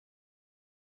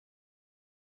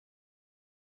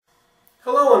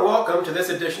Hello and welcome to this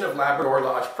edition of Labrador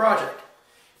Lodge Project.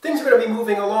 Things are going to be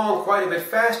moving along quite a bit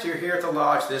faster here at the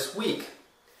Lodge this week.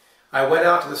 I went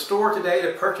out to the store today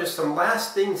to purchase some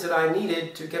last things that I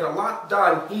needed to get a lot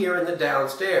done here in the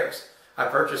downstairs. I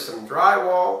purchased some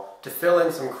drywall to fill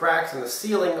in some cracks in the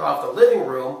ceiling of the living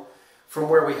room from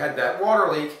where we had that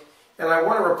water leak, and I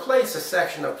want to replace a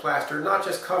section of plaster, not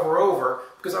just cover over,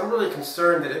 because I'm really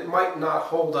concerned that it might not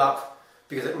hold up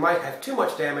because it might have too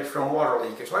much damage from water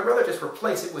leakage. So I'd rather just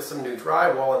replace it with some new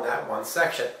drywall in that one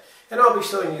section. And I'll be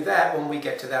showing you that when we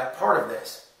get to that part of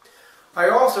this. I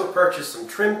also purchased some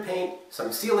trim paint,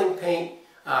 some ceiling paint,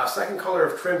 second color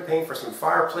of trim paint for some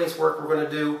fireplace work we're going to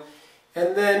do,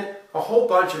 and then a whole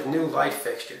bunch of new light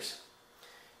fixtures.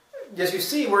 As you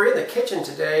see, we're in the kitchen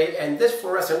today, and this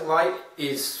fluorescent light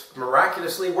is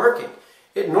miraculously working.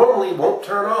 It normally won't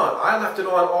turn on. I left it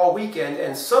on all weekend,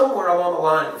 and somewhere along the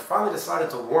line it finally decided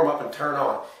to warm up and turn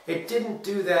on. It didn't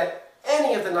do that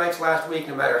any of the nights last week,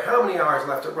 no matter how many hours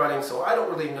left it running, so I don't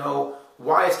really know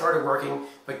why it started working,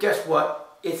 but guess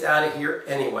what? It's out of here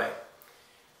anyway.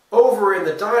 Over in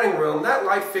the dining room, that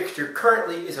light fixture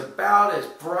currently is about as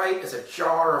bright as a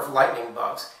jar of lightning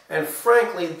bugs, and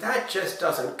frankly, that just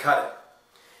doesn't cut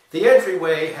it. The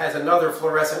entryway has another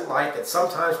fluorescent light that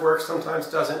sometimes works, sometimes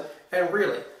doesn't. And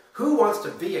really, who wants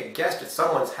to be a guest at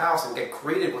someone's house and get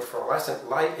greeted with fluorescent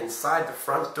light inside the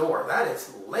front door? That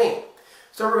is lame.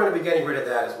 So we're going to be getting rid of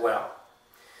that as well.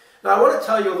 Now I want to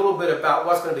tell you a little bit about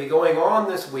what's going to be going on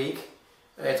this week.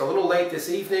 It's a little late this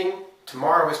evening.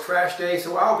 Tomorrow is trash day,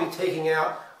 so I'll be taking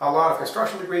out a lot of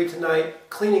construction debris tonight,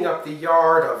 cleaning up the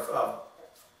yard of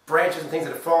branches and things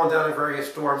that have fallen down in various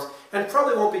storms, and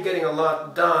probably won't be getting a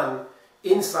lot done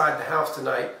inside the house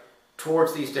tonight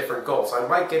towards these different goals. I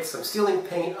might get some ceiling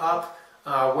paint up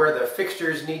where the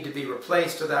fixtures need to be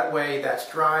replaced, so that way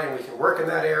that's dry and we can work in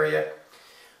that area.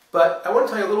 But I want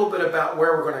to tell you a little bit about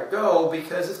where we're going to go,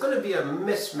 because it's going to be a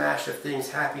mismatch of things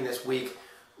happening this week.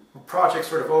 Projects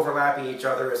sort of overlapping each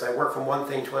other as I work from one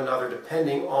thing to another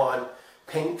depending on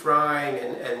paint drying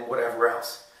and whatever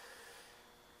else.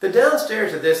 The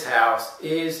downstairs of this house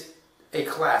is a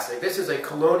classic. This is a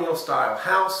colonial style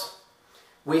house.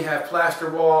 We have plaster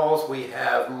walls, we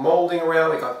have molding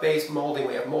around, we got base molding,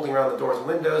 we have molding around the doors and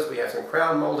windows, we have some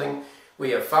crown molding, we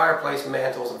have fireplace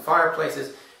mantles and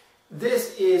fireplaces.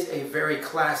 This is a very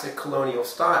classic colonial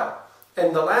style.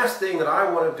 And the last thing that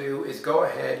I want to do is go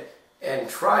ahead and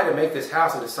try to make this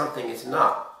house into something it's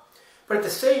not. But at the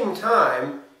same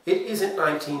time, it isn't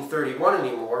 1931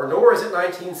 anymore, nor is it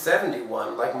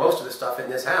 1971 like most of the stuff in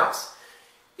this house.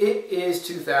 It is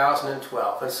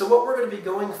 2012, and so what we're going to be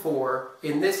going for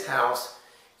in this house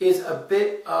is a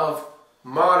bit of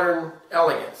modern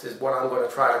elegance, is what I'm going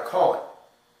to try to call it.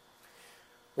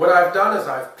 What I've done is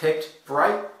I've picked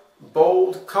bright,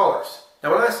 bold colors.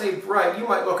 Now when I say bright, you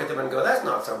might look at them and go, that's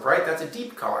not so bright, that's a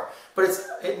deep color. But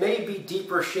it may be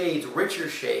deeper shades, richer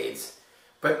shades,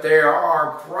 but there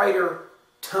are brighter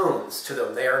tones to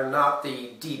them. They are not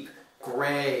the deep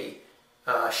gray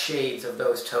shades of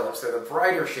those tones. They're the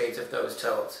brighter shades of those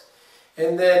tones.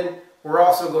 And then we're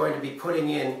also going to be putting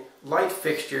in light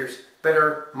fixtures that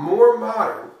are more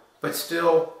modern but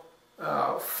still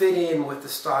fit in with the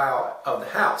style of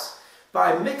the house.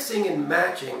 By mixing and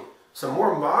matching some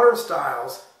more modern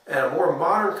styles and a more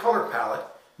modern color palette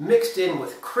mixed in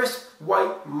with crisp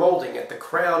white molding at the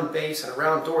crown, base, and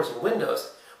around doors and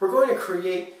windows, we're going to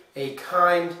create a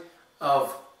kind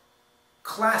of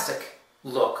classic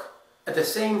look at the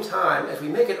same time as we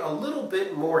make it a little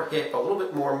bit more hip, a little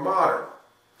bit more modern.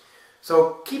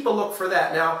 So keep a look for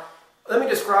that. Now, let me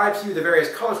describe to you the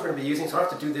various colors we're going to be using, so I'll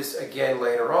have to do this again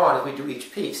later on as we do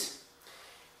each piece.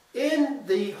 In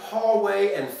the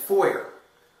hallway and foyer,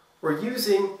 we're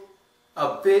using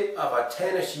a bit of a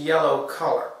tannish yellow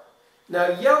color. Now,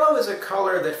 yellow is a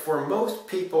color that for most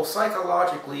people,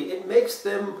 psychologically, it makes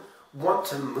them want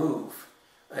to move.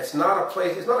 It's not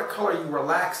a color you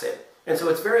relax in. And so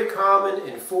it's very common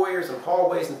in foyers and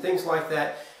hallways and things like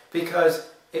that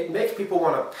because it makes people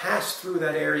want to pass through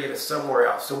that area to somewhere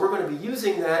else. So we're going to be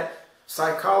using that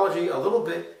psychology a little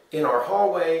bit in our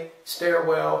hallway,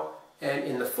 stairwell, and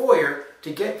in the foyer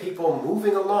to get people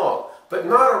moving along. But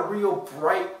not a real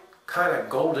bright kind of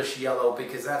goldish yellow,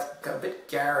 because that's a bit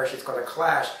garish, it's going to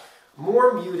clash.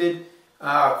 More muted,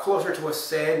 closer to a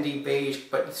sandy beige,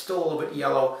 but still a little bit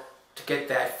yellow to get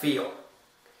that feel.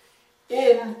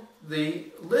 In the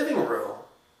living room,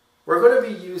 we're going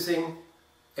to be using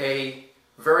a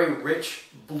very rich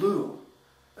blue.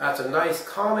 That's a nice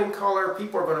calming color.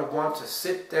 People are going to want to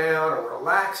sit down and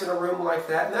relax in a room like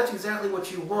that, and that's exactly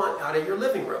what you want out of your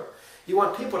living room. You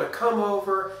want people to come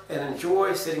over and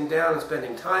enjoy sitting down and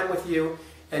spending time with you,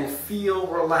 and feel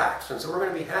relaxed. And so we're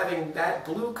going to be having that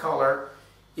blue color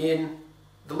in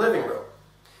the living room.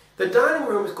 The dining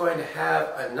room is going to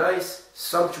have a nice,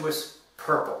 sumptuous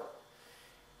purple.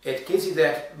 It gives you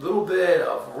that little bit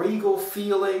of regal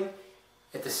feeling.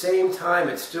 At the same time,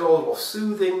 it's still a little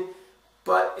soothing,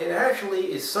 but it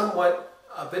actually is somewhat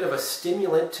a bit of a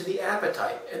stimulant to the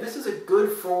appetite. And this is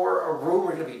good for a room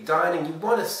where you're going to be dining. You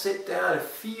want to sit down and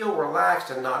feel relaxed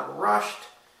and not rushed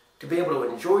to be able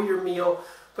to enjoy your meal,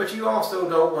 but you also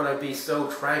don't want to be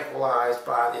so tranquilized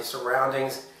by the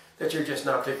surroundings that you're just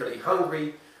not particularly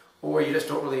hungry or you just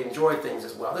don't really enjoy things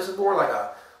as well. This is more like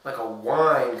a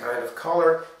wine kind of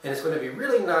color, and it's going to be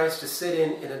really nice to sit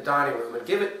in a dining room and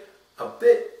give it a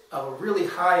bit of a really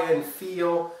high-end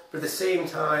feel, but at the same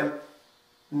time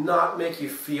not make you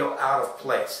feel out of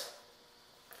place.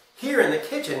 Here in the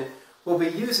kitchen, we'll be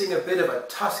using a bit of a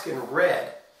Tuscan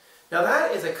red. Now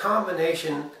that is a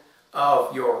combination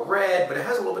of your red, but it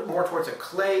has a little bit more towards a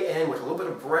clay end with a little bit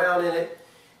of brown in it.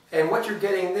 And what you're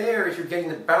getting there is you're getting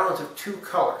the balance of two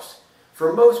colors.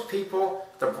 For most people,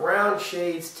 the brown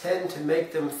shades tend to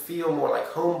make them feel more like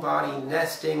homebody,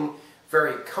 nesting,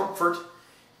 very comfort.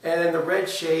 And the red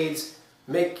shades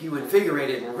make you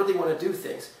invigorated and really want to do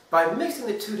things. By mixing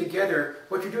the two together,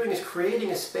 what you're doing is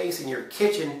creating a space in your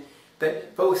kitchen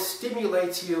that both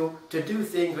stimulates you to do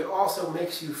things, but also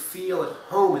makes you feel at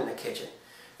home in the kitchen.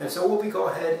 And so we'll be go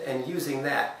ahead and using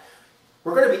that.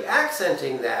 We're going to be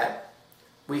accenting that.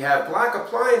 We have black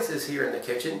appliances here in the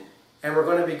kitchen, and we're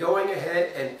going to be going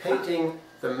ahead and painting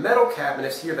the metal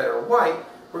cabinets here that are white.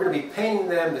 We're going to be painting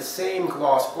them the same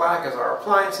gloss black as our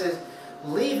appliances,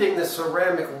 leaving the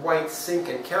ceramic white sink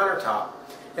and countertop.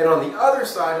 And on the other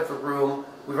side of the room,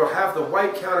 we will have the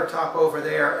white countertop over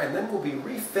there, and then we'll be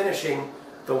refinishing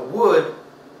the wood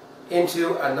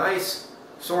into a nice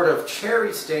sort of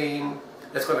cherry stain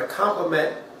that's going to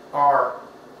complement our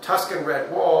Tuscan red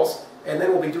walls. And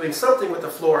then we'll be doing something with the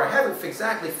floor. I haven't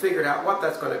exactly figured out what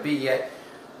that's going to be yet.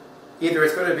 Either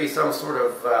it's going to be some sort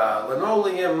of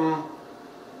linoleum,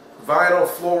 vinyl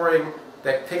flooring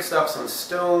that picks up some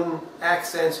stone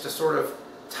accents to sort of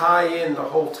tie in the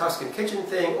whole Tuscan kitchen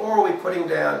thing, or are we putting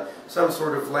down some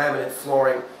sort of laminate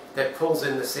flooring that pulls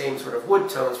in the same sort of wood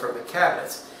tones from the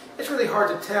cabinets. It's really hard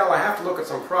to tell. I have to look at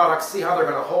some products, see how they're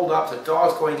going to hold up to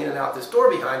dogs going in and out this door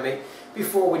behind me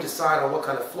before we decide on what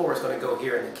kind of floor is going to go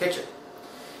here in the kitchen.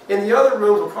 In the other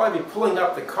rooms, we'll probably be pulling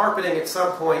up the carpeting at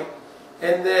some point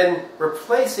and then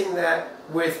replacing that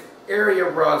with area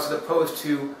rugs as opposed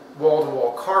to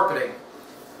wall-to-wall carpeting.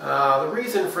 The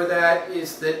reason for that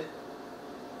is that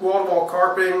wall-to-wall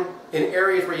carpeting in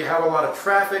areas where you have a lot of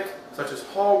traffic, such as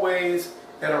hallways,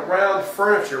 and around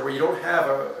furniture where you don't have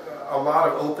a lot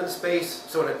of open space,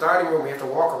 so in a dining room we have to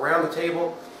walk around the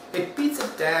table, it beats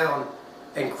it down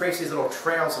and creates these little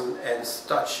trails and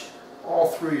such all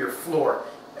through your floor.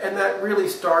 And that really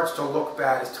starts to look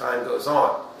bad as time goes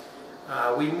on.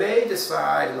 We may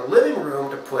decide in the living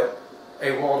room to put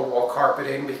a wall-to-wall carpet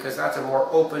in because that's a more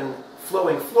open,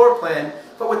 flowing floor plan,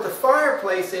 but with the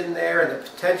fireplace in there and the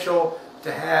potential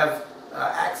to have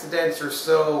accidents or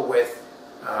so with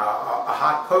a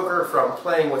hot poker from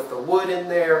playing with the wood in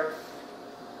there,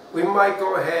 we might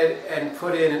go ahead and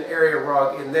put in an area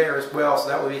rug in there as well, so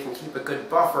that way we can keep a good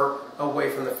buffer away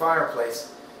from the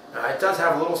fireplace. It does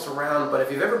have a little surround, but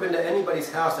if you've ever been to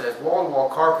anybody's house that has wall-to-wall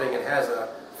carpeting and has a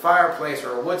fireplace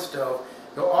or a wood stove,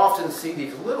 you'll often see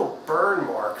these little burn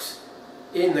marks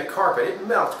in the carpet. It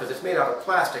melts because it's made out of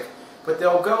plastic, but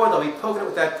they'll go and they'll be poking it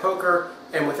with that poker,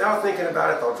 and without thinking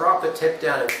about it, they'll drop the tip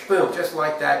down and boom, just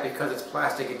like that, because it's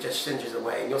plastic, it just singes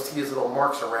away, and you'll see these little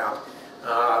marks around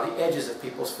the edges of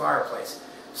people's fireplace.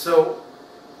 So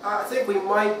I think we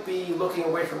might be looking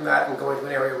away from that and going to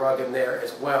an area rug in there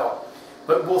as well.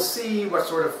 But we'll see what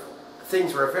sort of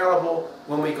things are available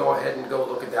when we go ahead and go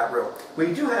look at that room.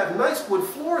 We do have nice wood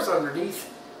floors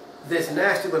underneath this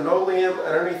nasty linoleum,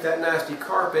 underneath that nasty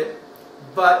carpet,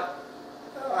 but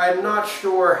I'm not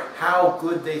sure how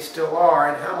good they still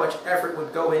are and how much effort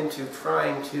would go into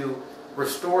trying to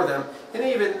restore them. And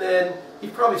even then, you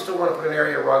probably still want to put an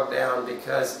area rug down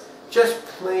because just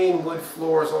plain wood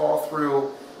floors all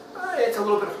through, it's a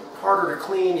little bit harder to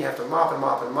clean. You have to mop and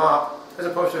mop and mop, as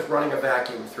opposed to just running a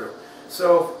vacuum through.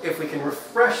 So if we can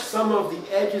refresh some of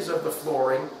the edges of the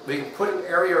flooring, we can put an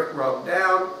area rug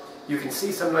down, you can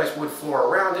see some nice wood floor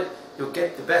around it, you'll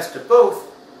get the best of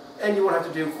both, and you won't have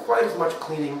to do quite as much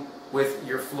cleaning with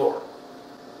your floor.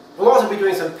 We'll also be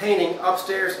doing some painting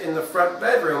upstairs in the front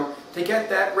bedroom to get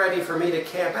that ready for me to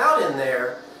camp out in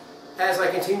there as I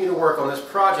continue to work on this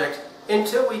project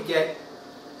until we get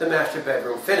the master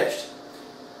bedroom finished.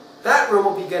 That room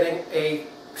will be getting a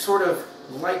sort of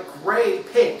light gray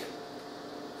paint.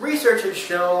 Research has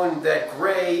shown that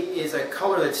gray is a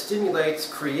color that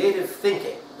stimulates creative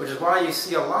thinking, which is why you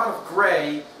see a lot of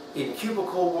gray in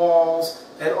cubicle walls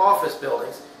and office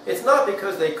buildings. It's not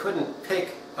because they couldn't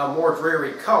pick a more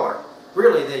dreary color.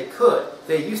 Really, they could.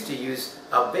 They used to use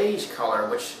a beige color,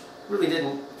 which really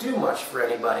didn't do much for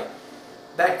anybody.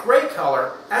 That gray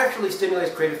color actually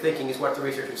stimulates creative thinking, is what the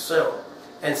research has shown.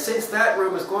 And since that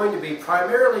room is going to be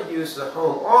primarily used as a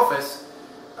home office,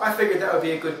 I figured that would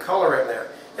be a good color in there.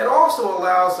 It also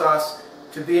allows us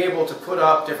to be able to put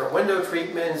up different window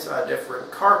treatments,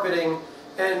 different carpeting,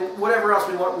 and whatever else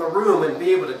we want in the room, and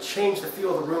be able to change the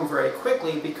feel of the room very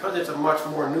quickly because it's a much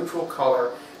more neutral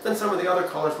color than some of the other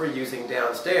colors we're using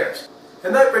downstairs.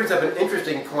 And that brings up an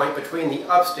interesting point between the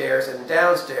upstairs and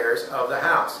downstairs of the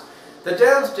house. The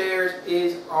downstairs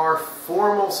is our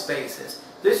formal spaces.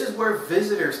 This is where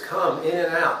visitors come in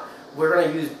and out. We're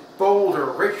going to use bolder,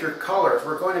 richer colors.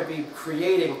 We're going to be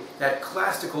creating that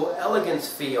classical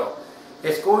elegance feel.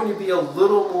 It's going to be a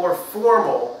little more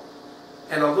formal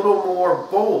and a little more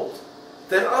bold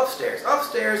than upstairs.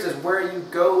 Upstairs is where you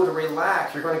go to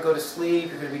relax. You're going to go to sleep.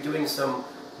 You're going to be doing some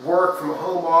work from a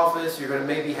home office. You're going to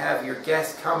maybe have your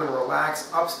guests come and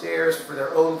relax upstairs for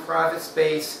their own private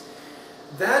space.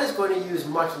 That is going to use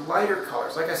much lighter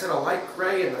colors. Like I said, a light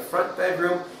gray in the front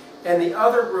bedroom, and the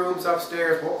other rooms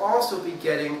upstairs will also be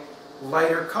getting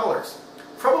lighter colors.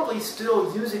 Probably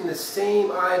still using the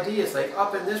same ideas, like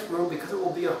up in this room, because it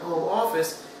will be a home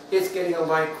office, it's getting a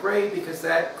light gray because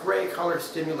that gray color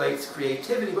stimulates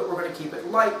creativity, but we're going to keep it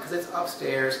light because it's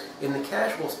upstairs in the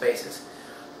casual spaces.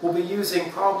 We'll be using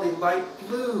probably light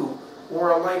blue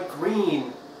or a light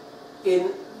green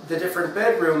in the different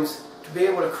bedrooms to be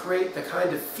able to create the kind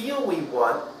of feel we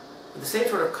want, the same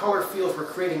sort of color feels we're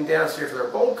creating downstairs with our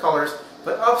bold colors,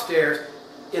 but upstairs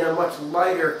in a much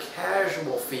lighter,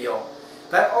 casual feel.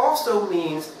 That also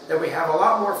means that we have a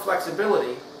lot more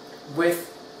flexibility with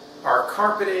our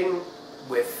carpeting,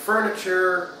 with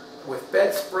furniture, with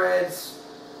bedspreads,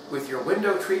 with your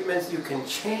window treatments. You can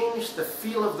change the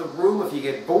feel of the room if you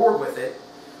get bored with it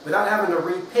without having to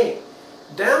repaint.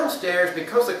 Downstairs,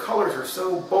 because the colors are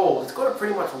so bold, it's going to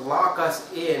pretty much lock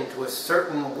us into a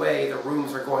certain way the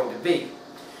rooms are going to be.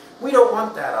 We don't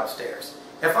want that upstairs.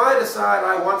 If I decide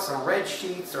I want some red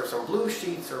sheets or some blue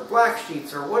sheets or black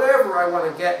sheets or whatever I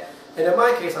want to get, and in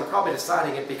my case I'm probably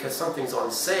deciding it because something's on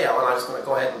sale and I'm just going to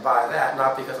go ahead and buy that,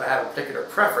 not because I have a particular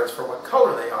preference for what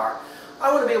color they are.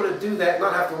 I want to be able to do that and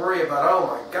not have to worry about, oh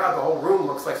my God, the whole room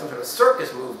looks like some sort of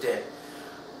circus moved in.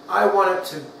 I want it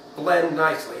to blend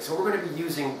nicely. So we're going to be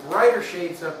using brighter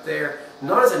shades up there,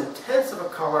 not as intense of a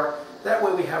color. That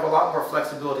way we have a lot more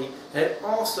flexibility, and it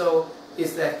also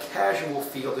is that casual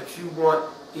feel that you want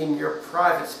in your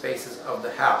private spaces of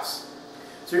the house.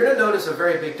 So you're going to notice a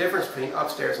very big difference between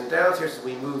upstairs and downstairs as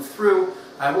we move through.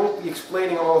 I won't be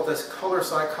explaining all of this color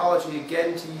psychology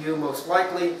again to you, most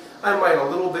likely. I might a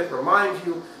little bit remind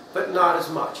you, but not as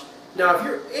much. Now, if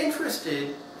you're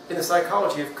interested in the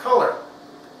psychology of color,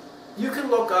 you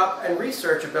can look up and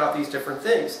research about these different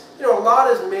things. You know, a lot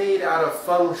is made out of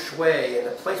feng shui and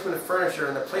the placement of furniture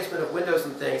and the placement of windows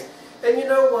and things. And you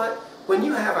know what? When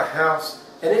you have a house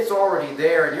and it's already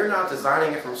there and you're not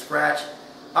designing it from scratch,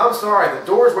 I'm sorry, the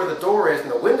door's where the door is and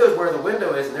the window's where the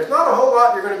window is, and there's not a whole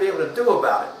lot you're going to be able to do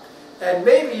about it. And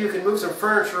maybe you can move some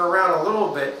furniture around a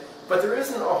little bit, but there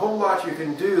isn't a whole lot you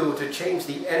can do to change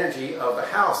the energy of the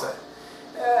house.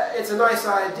 It's a nice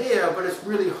idea, but it's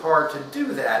really hard to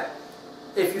do that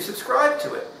if you subscribe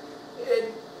to it.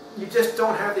 You just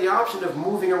don't have the option of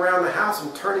moving around the house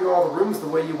and turning all the rooms the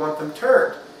way you want them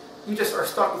turned. You just are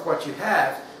stuck with what you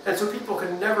have. And so people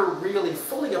can never really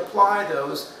fully apply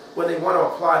those when they want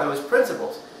to apply those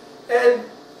principles. And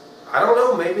I don't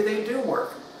know, maybe they do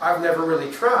work. I've never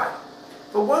really tried.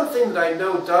 But one thing that I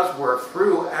know does work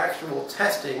through actual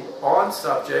testing on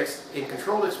subjects in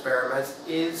controlled experiments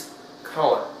is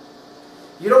color.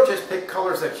 You don't just pick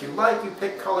colors that you like, you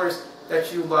pick colors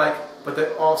that you like, but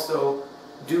that also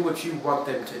do what you want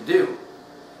them to do.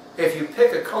 If you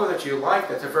pick a color that you like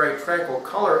that's a very tranquil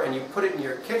color and you put it in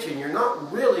your kitchen, you're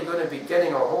not really going to be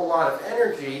getting a whole lot of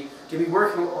energy to be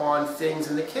working on things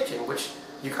in the kitchen, which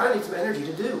you kind of need some energy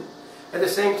to do. At the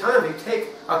same time, if you take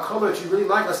a color that you really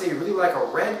like, let's say you really like a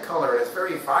red color and it's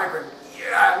very vibrant,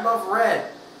 yeah, I love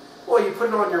red. Well, you put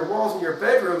it on your walls in your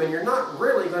bedroom and you're not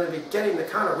really going to be getting the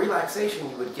kind of relaxation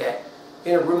you would get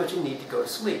in a room that you need to go to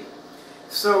sleep.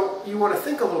 So you want to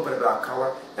think a little bit about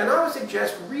color, and I would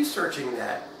suggest researching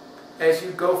that as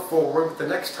you go forward the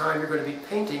next time you're going to be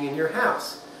painting in your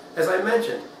house. As I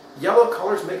mentioned, yellow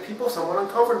colors make people somewhat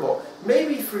uncomfortable.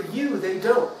 Maybe for you they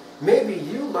don't. Maybe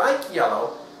you like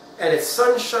yellow and it's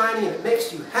sunshiny and it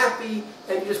makes you happy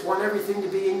and you just want everything to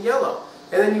be in yellow.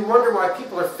 And then you wonder why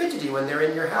people are fidgety when they're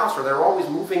in your house, or they're always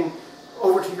moving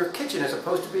over to your kitchen as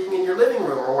opposed to being in your living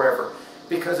room or wherever,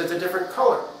 because it's a different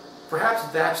color. Perhaps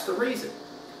that's the reason.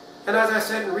 And as I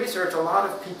said in research, a lot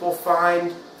of people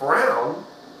find brown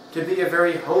to be a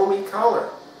very homey color,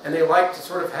 and they like to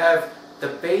sort of have the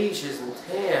beiges and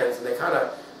tans, and they kind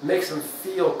of makes them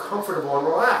feel comfortable and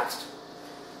relaxed.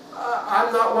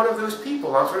 I'm not one of those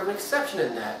people. I'm sort of an exception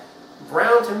in that.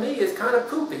 Brown to me is kind of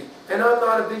poopy, and I'm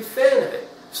not a big fan of it.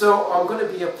 So I'm going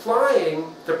to be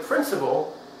applying the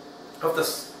principle of the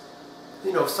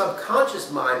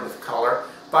subconscious mind with color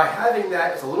by having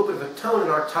that as a little bit of a tone in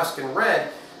our Tuscan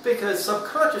red, because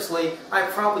subconsciously I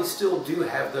probably still do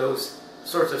have those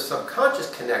sorts of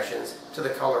subconscious connections to the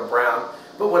color brown,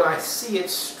 but when I see it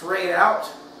straight out,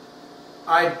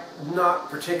 I'm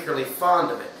not particularly fond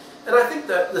of it. And I think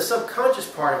that the subconscious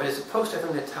part of it is supposed to have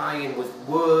something to tie in with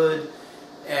wood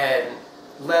and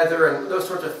leather and those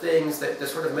sorts of things that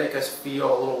sort of make us feel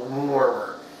a little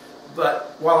warmer.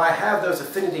 But while I have those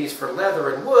affinities for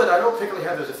leather and wood, I don't particularly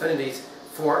have those affinities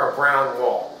for a brown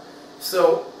wall.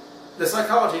 So the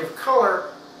psychology of color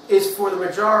is for the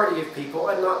majority of people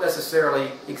and not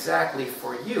necessarily exactly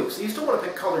for you. So you still want to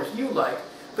pick colors you like,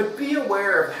 but be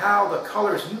aware of how the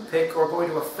colors you pick are going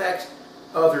to affect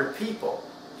other people.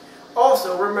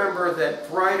 Also, remember that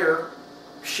brighter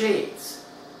shades,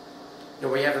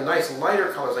 where you have the nice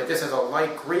lighter colors, like this has a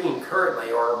light green currently,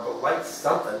 or a light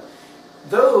something,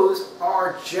 those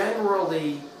are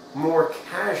generally more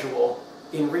casual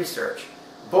in research.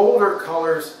 Bolder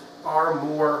colors are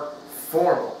more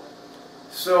formal.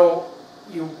 So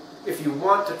if you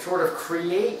want to sort of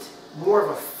create more of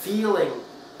a feeling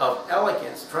of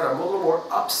elegance, try to a little more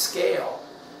upscale,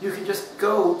 you can just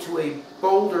go to a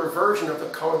bolder version of the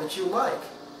color that you like.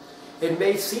 It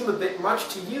may seem a bit much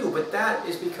to you, but that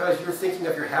is because you're thinking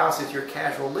of your house as your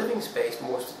casual living space,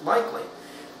 most likely.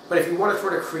 But if you want to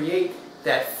sort of create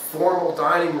that formal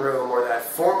dining room or that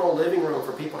formal living room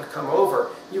for people to come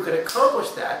over, you can accomplish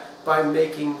that by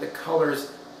making the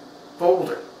colors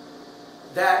bolder.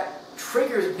 That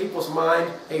triggers in people's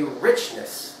mind a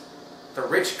richness. The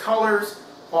rich colors,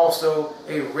 also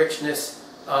a richness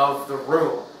of the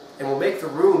room, and will make the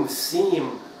room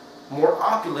seem more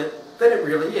opulent than it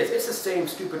really is. It's the same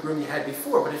stupid room you had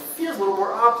before, but it feels a little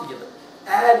more opulent.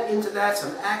 Add into that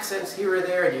some accents here or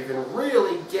there, and you can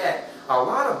really get a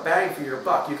lot of bang for your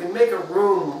buck. You can make a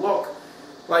room look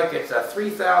like it's a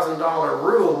 $3,000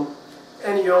 room,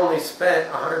 and you only spent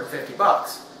 150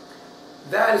 bucks.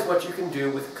 That is what you can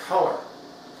do with color.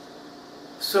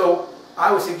 So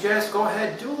I would suggest go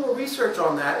ahead, do a little research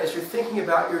on that as you're thinking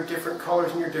about your different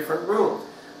colors in your different rooms.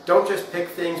 Don't just pick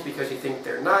things because you think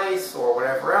they're nice or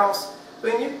whatever else.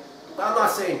 I mean, I'm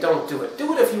not saying don't do it.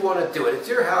 Do it if you want to do it. It's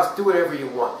your house. Do whatever you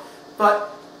want.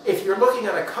 But if you're looking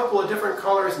at a couple of different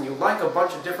colors and you like a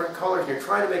bunch of different colors and you're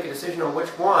trying to make a decision on which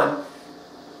one,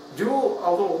 do a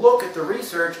little look at the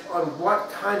research on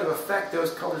what kind of effect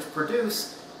those colors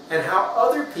produce and how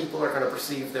other people are going to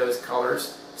perceive those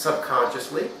colors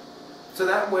subconsciously. So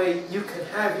that way you can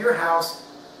have your house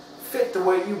fit the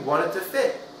way you want it to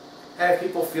fit. Have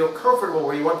people feel comfortable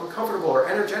where you want them comfortable, or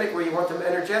energetic where you want them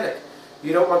energetic.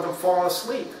 You don't want them falling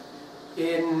asleep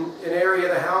in an area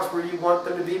of the house where you want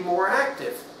them to be more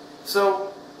active.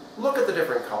 So look at the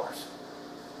different colors.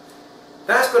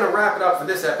 That's going to wrap it up for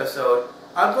this episode.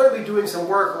 I'm going to be doing some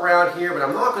work around here, but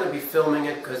I'm not going to be filming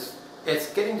it because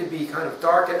it's getting to be kind of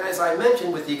dark. And as I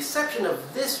mentioned, with the exception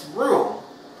of this room,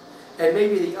 and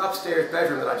maybe the upstairs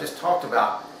bedroom that I just talked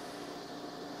about,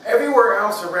 everywhere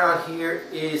else around here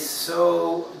is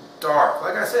so dark.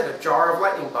 Like I said, a jar of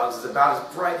lightning bugs is about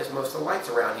as bright as most of the lights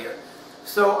around here.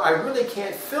 So I really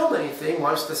can't film anything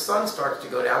once the sun starts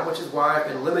to go down, which is why I've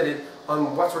been limited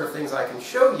on what sort of things I can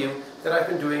show you that I've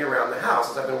been doing around the house.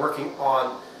 As I've been working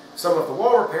on some of the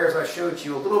wall repairs, I showed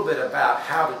you a little bit about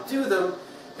how to do them,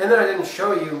 and then I didn't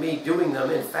show you me doing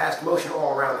them in fast motion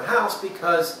all around the house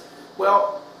because,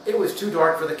 well, it was too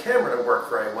dark for the camera to work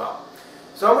very well.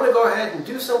 So I'm going to go ahead and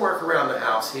do some work around the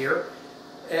house here,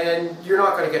 and you're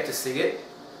not going to get to see it.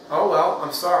 Oh well,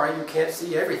 I'm sorry, you can't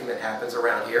see everything that happens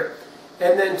around here.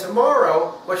 And then tomorrow,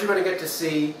 what you're going to get to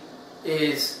see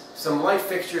is some light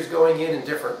fixtures going in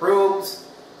different rooms,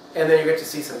 and then you get to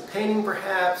see some painting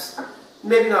perhaps.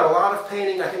 Maybe not a lot of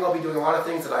painting. I think I'll be doing a lot of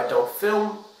things that I don't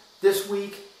film this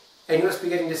week, and you'll just be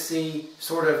getting to see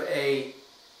sort of a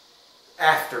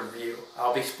after view.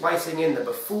 I'll be splicing in the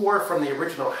before from the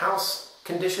original house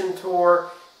condition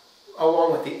tour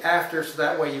along with the after, so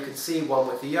that way you can see one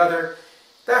with the other.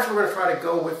 That's what we're going to try to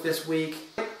go with this week.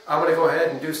 I'm going to go ahead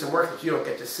and do some work that you don't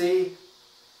get to see,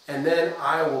 and then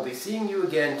I will be seeing you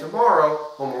again tomorrow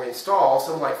when we install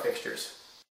some light fixtures.